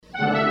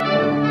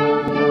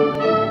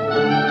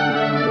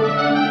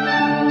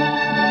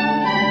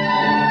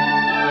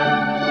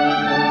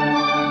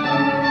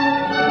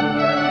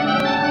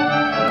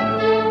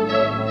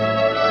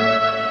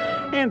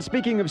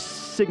speaking of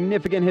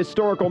significant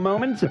historical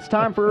moments, it's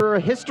time for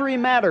History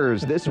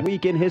Matters, This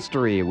Week in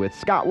History, with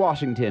Scott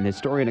Washington,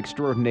 historian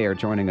extraordinaire,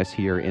 joining us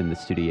here in the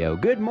studio.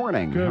 Good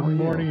morning. Good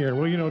morning, Aaron.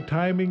 Well, you know,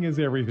 timing is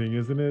everything,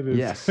 isn't it?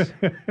 Yes.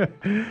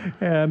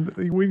 And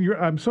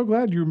I'm so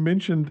glad you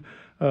mentioned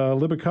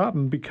Libba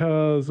Cotten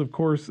because, of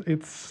course,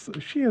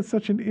 she has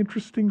such an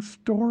interesting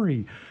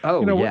story.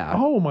 Oh, yeah.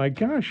 Oh, my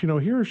gosh. You know,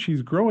 here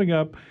she's growing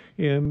up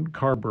in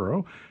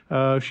Carrboro.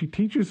 She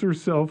teaches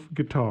herself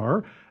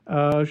guitar.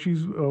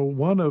 She's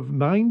one of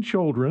 9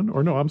 children,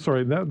 or no, I'm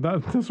sorry,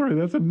 sorry,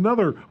 that's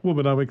another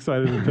woman I'm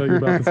excited to tell you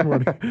about this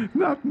morning.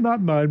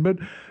 not 9, but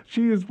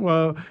she is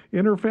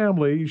in her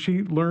family.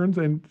 She learns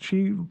and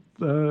she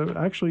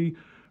actually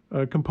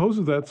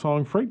composes that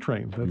song "Freight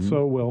Train" that's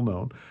so well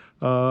known.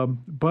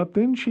 But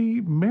then she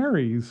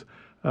marries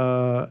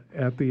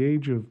at the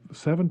age of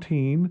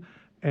 17,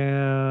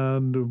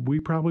 and we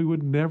probably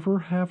would never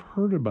have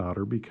heard about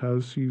her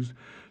because she's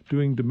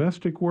doing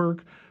domestic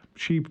work.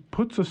 She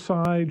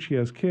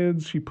has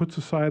kids, she puts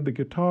aside the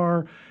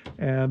guitar,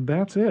 and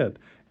that's it.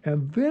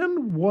 And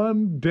then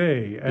one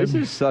day... This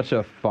is such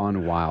a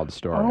fun, wild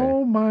story.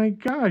 Oh, my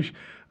gosh.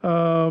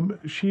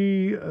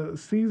 She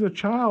sees a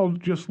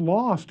child just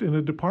lost in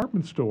a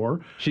department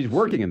store. She's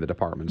working in the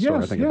department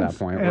store, I think, at that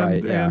point,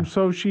 right? Yeah. And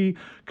so she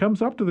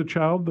comes up to the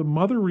child. The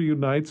mother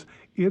reunites.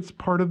 It's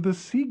part of the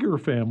Seeger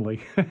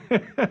family.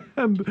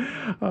 And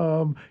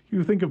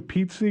you think of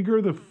Pete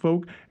Seeger, the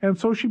folk. And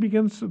so she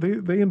begins,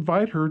 they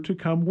invite her to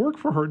come work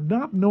for her,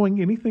 not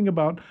knowing anything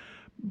about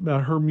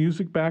her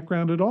music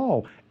background at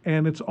all.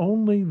 And it's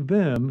only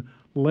then,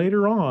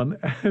 later on,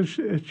 as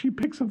she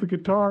picks up the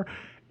guitar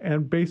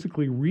and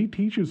basically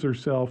reteaches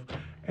herself,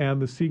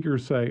 and the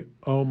Seegers say,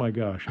 "Oh my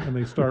gosh," and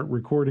they start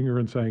recording her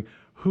and saying,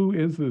 "Who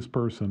is this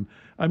person?"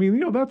 I mean, you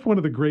know, that's one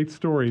of the great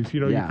stories.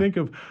 You know, You think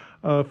of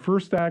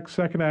first act,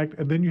 second act,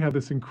 and then you have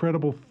this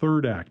incredible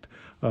third act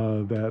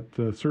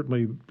that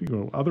certainly, you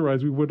know,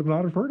 otherwise we would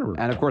not have heard of her.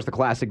 And of course, the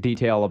classic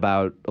detail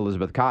about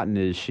Elizabeth Cotten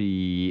is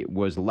she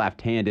was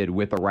left-handed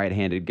with a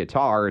right-handed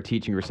guitar,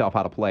 teaching herself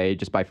how to play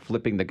just by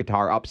flipping the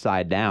guitar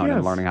upside down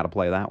and learning how to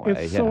play that way.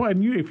 It's so,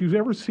 and if you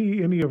ever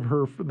see any of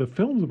the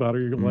films about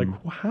her, you're like,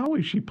 well, how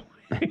is she playing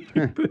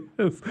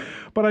this?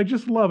 But I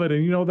just love it.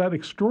 And, you know, that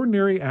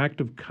extraordinary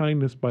act of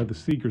kindness by the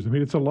Seekers. I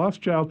mean, it's a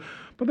lost child,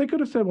 but they could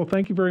have said, well,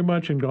 thank you very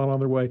much, and gone on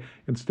their way.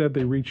 Instead,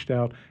 they reached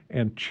out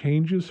and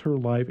changes her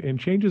life and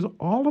changes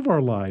all of our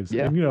lives.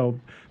 Yeah. And, you know,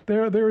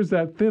 there is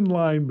that thin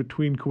line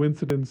between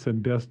coincidence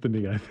and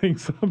destiny, I think,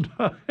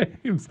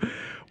 sometimes.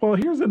 Well,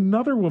 here's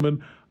another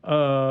woman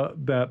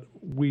that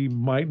we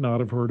might not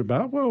have heard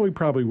about. Well, we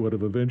probably would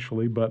have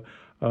eventually, but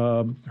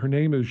her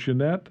name is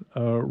Jeanette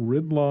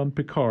Ridlon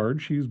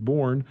Picard. She's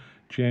born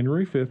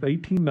January 5th,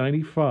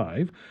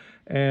 1895,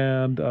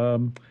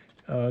 and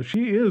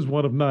she is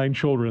one of 9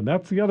 children.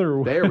 That's the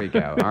other. There we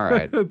go. All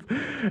right.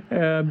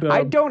 And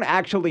I don't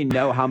actually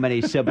know how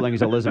many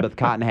siblings Elizabeth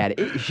Cotten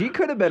had. She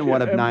could have been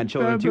one of 9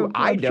 children too.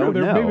 I don't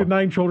know. Maybe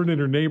 9 children in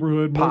her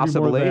neighborhood.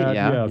 Possibly, maybe more than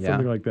that. yeah,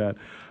 something like that.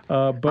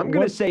 But I'm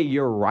going to say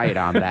you're right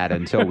on that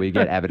until we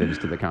get evidence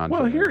to the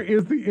contrary. Well, here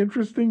is the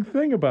interesting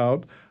thing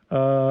about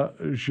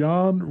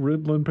Jean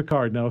Ridlon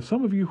Picard. Now,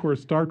 some of you who are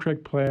Star Trek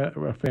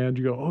fans,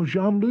 you go, "Oh,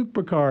 Jean-Luc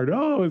Picard.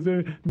 Oh, is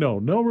there?"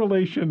 No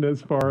relation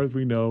as far as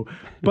we know,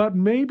 but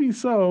maybe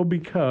so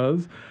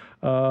because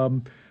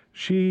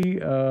she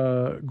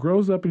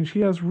grows up and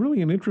she has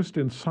really an interest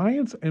in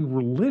science and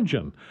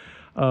religion.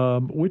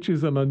 Which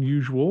is an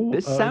unusual...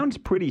 This sounds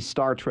pretty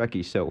Star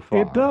Trek-y so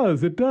far. It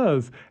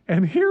does.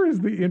 And here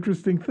is the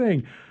interesting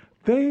thing.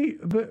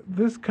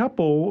 This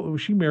couple,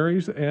 she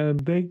marries, and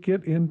they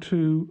get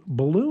into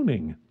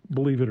ballooning,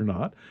 believe it or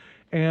not.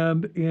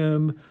 And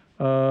in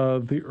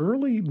the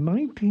early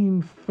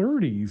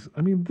 1930s,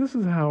 I mean, this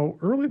is how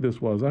early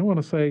this was. I want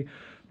to say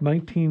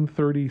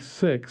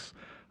 1936,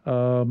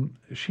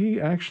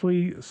 she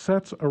actually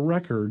sets a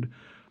record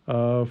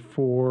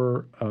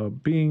for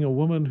being a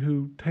woman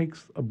who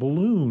takes a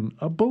balloon,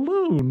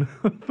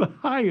 the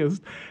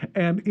highest,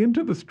 and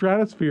into the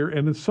stratosphere,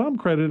 and is some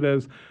credit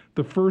as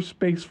the first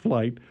space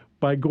flight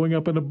by going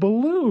up in a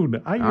balloon.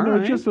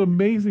 It's just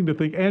amazing to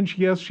think. And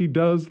yes, she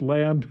does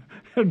land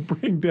and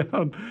bring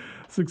down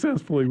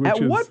successfully.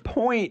 At what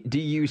point do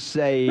you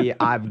say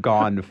I've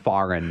gone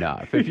far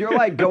enough? If you're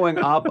like going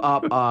up,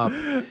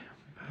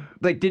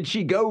 like, did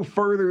she go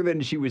further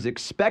than she was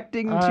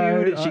expecting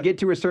to? Did she get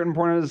to a certain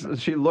point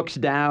as she looks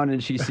down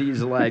and she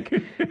sees, like,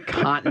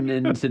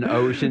 continents and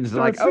oceans?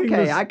 Like,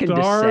 okay, I can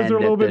descend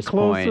at this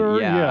point.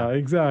 Yeah,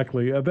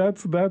 exactly.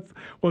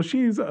 Well,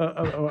 she's,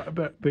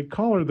 they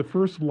call her the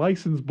first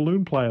licensed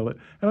balloon pilot.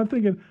 And I'm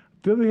thinking,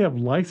 do they have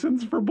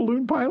license for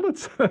balloon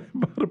pilots?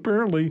 But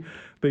apparently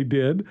they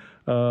did.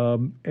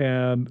 And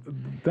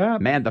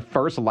that... Man, the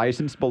first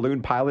licensed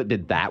balloon pilot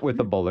did that with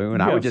a balloon?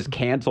 Yes. I would just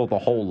cancel the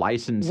whole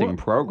licensing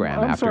program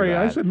after that. I'm sorry,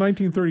 I said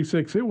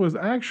 1936. It was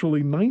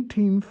actually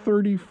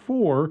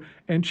 1934,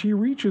 and she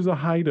reaches a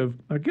height of...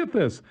 Now, get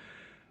this.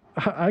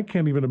 I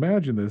can't even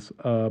imagine this.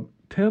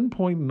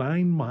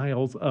 10.9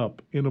 miles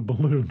up in a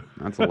balloon.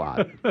 That's a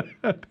lot.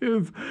 That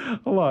is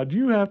a lot.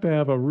 You have to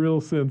have a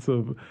real sense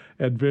of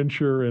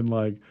adventure and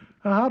like,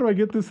 how do I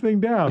get this thing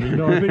down? You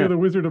know, I think of the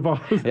Wizard of Oz.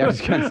 Yeah, I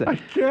was going to say, I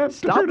can't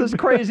stop this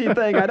crazy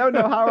thing. I don't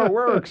know how it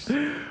works.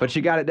 But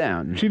she got it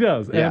down. She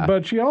does. Yeah.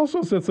 But she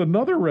also sets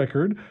another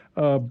record.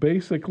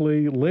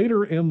 Basically,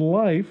 later in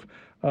life,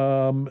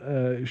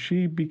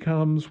 she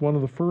becomes one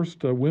of the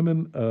first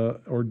women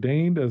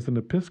ordained as an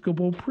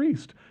Episcopal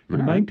priest in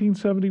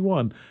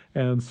 1971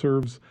 and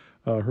serves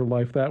her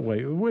life that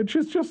way, which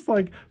is just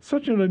like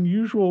such an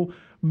unusual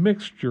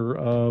mixture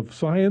of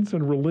science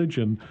and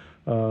religion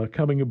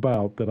coming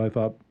about that I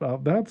thought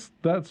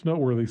that's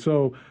noteworthy.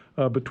 So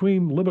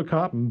between Libba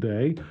Cotton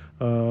Day,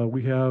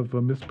 we have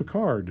Miss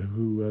Picard,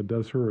 who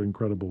does her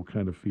incredible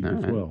kind of feat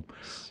as well.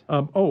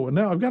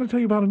 Now I've got to tell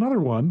you about another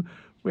one.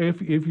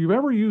 If you've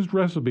ever used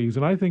recipes,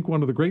 and I think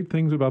one of the great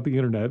things about the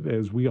internet,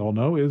 as we all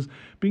know, is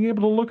being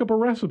able to look up a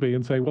recipe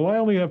and say, well, I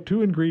only have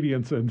 2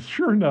 ingredients, and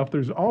sure enough,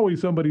 there's always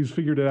somebody who's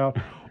figured it out.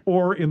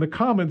 Or in the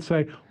comments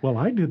say, well,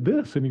 I did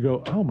this, and you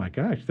go, oh my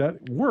gosh,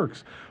 that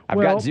works. I've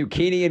got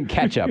zucchini and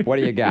ketchup. What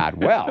do you got?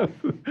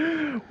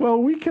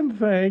 Well, we can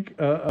thank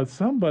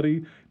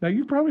somebody. Now,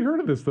 you've probably heard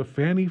of this, the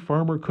Fanny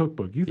Farmer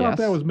Cookbook. You thought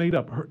that was made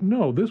up.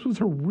 No, this was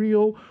a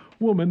real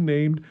woman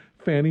named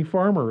Fanny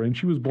Farmer, and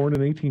she was born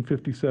in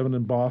 1857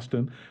 in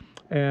Boston.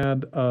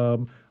 And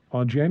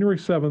on January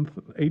 7th,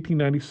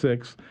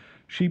 1896,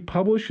 she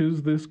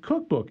publishes this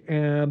cookbook.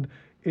 And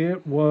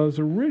it was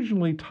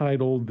originally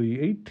titled the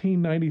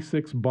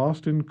 1896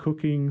 Boston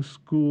Cooking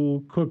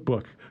School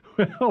Cookbook.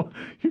 Well,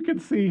 you can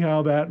see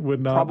how that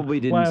would not probably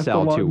didn't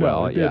sell too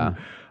well. Yeah.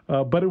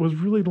 But it was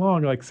really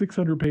long, like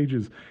 600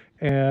 pages,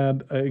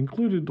 and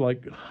included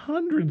like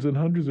hundreds and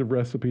hundreds of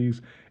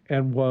recipes,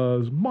 and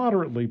was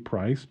moderately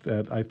priced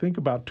at, I think,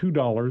 about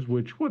 $2,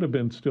 which would have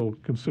been still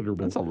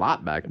considerable. That's a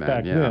lot back then.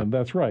 Back then,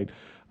 that's right.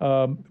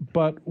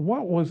 But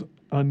what was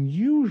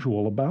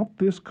unusual about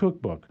this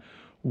cookbook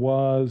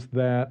was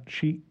that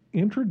she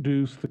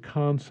introduced the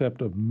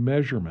concept of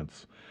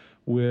measurements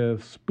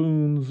with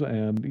spoons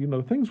and, you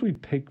know, things we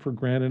take for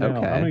granted now.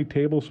 How many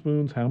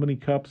tablespoons, how many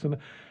cups, and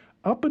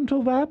up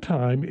until that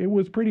time, it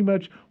was pretty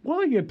much,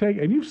 well, you take,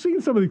 and you've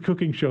seen some of the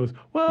cooking shows,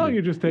 well,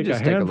 you just take a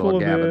handful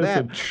of this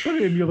and put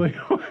it in, you're like,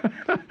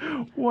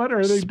 what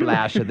are they doing?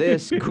 Splash of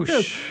this,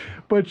 Yes.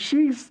 But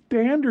she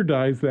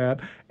standardized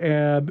that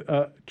and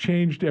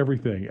changed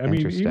everything. I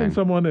mean, even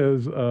someone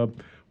as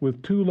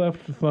with 2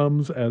 left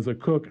thumbs as a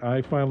cook,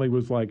 I finally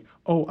was like,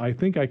 oh, I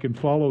think I can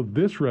follow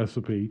this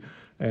recipe.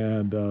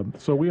 And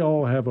so we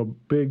all have a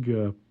big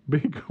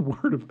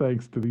word of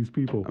thanks to these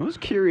people. I was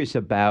curious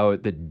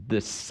about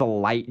the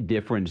slight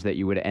difference that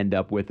you would end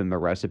up with in the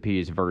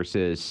recipes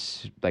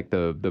versus like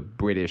the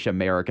British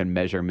American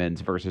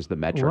measurements versus the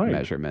metric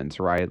measurements,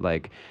 right?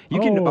 Like you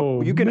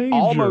can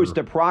almost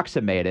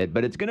approximate it,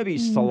 but it's going to be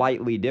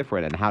slightly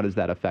different. And how does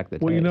that affect the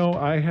taste? Well, you know,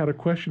 I had a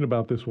question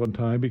about this one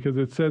time because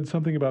it said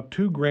something about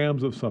 2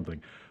 grams of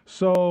something.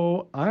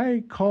 So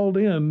I called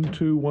in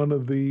to one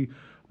of the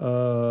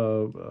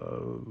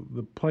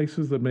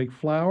places that make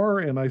flour,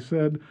 and I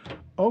said,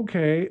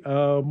 okay,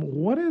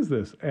 what is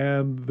this?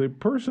 And the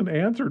person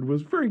answered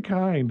was very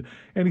kind,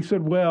 and he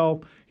said,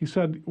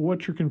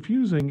 what you're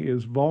confusing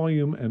is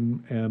volume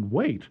and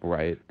weight.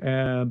 Right.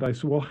 And I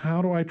said, well,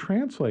 how do I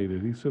translate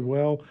it? He said,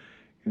 well,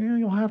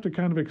 you'll have to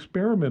kind of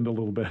experiment a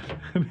little bit.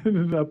 And it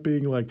ended up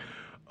being like,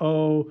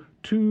 2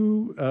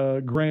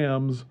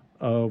 grams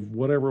of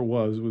whatever it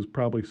was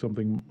probably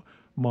something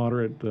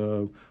moderate,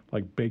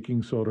 like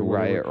baking soda, or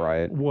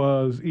whatever,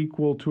 was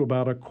equal to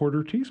about a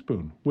 1/4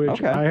 teaspoon,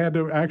 which I had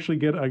to actually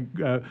get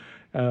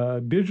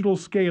a digital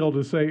scale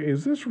to say,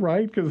 is this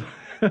right?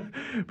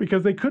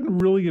 Because they couldn't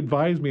really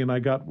advise me, and I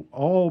got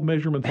all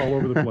measurements all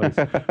over the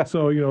place.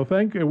 So, you know,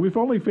 if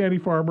only Fanny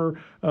Farmer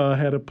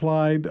had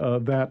applied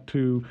that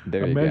to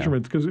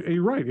measurements, because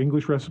you're right,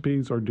 English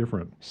recipes are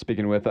different.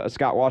 Speaking with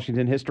Scott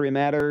Washington, History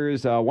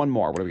Matters, one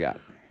more. What do we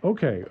got?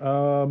 Okay,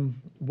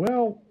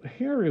 well,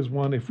 here is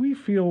one. If we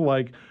feel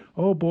like,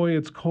 oh boy,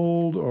 it's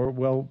cold,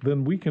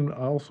 then we can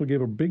also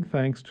give a big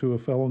thanks to a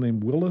fellow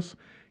named Willis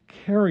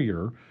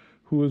Carrier,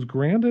 who was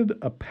granted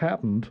a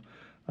patent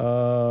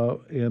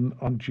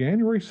on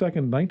January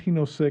 2nd,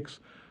 1906,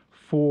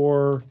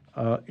 for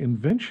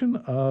invention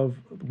of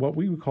what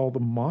we would call the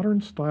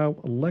modern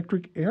style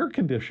electric air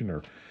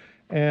conditioner.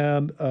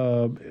 And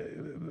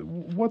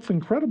what's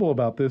incredible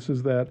about this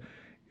is that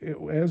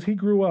as he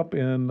grew up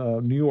in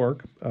New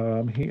York,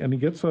 he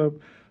gets a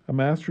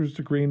master's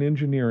degree in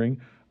engineering,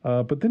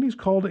 but then he's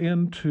called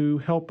in to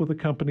help with a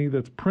company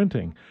that's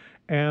printing.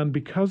 And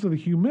because of the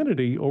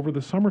humidity over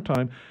the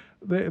summertime,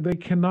 they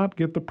cannot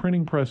get the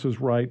printing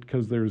presses right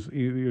because there's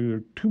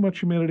either too much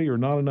humidity or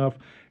not enough,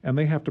 and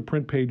they have to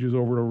print pages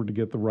over and over to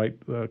get the right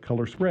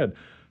color spread.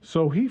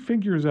 So he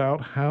figures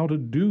out how to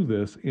do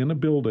this in a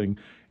building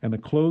and a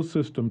closed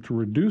system to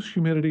reduce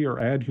humidity or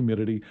add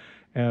humidity,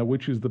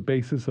 which is the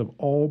basis of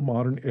all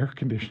modern air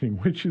conditioning,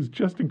 which is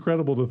just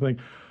incredible to think,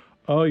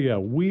 Oh, yeah.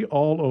 We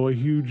all owe a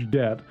huge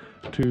debt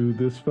to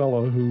this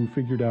fellow who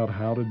figured out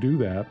how to do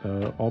that,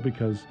 all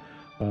because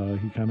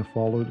he kind of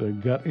followed a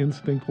gut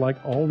instinct like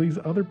all these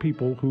other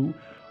people who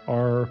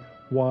are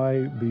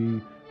why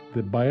the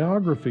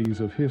biographies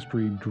of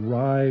history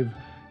drive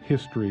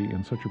history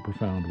in such a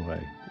profound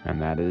way.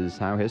 And that is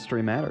how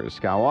history matters.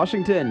 Scott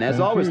Washington, as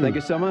always, thank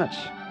you so much.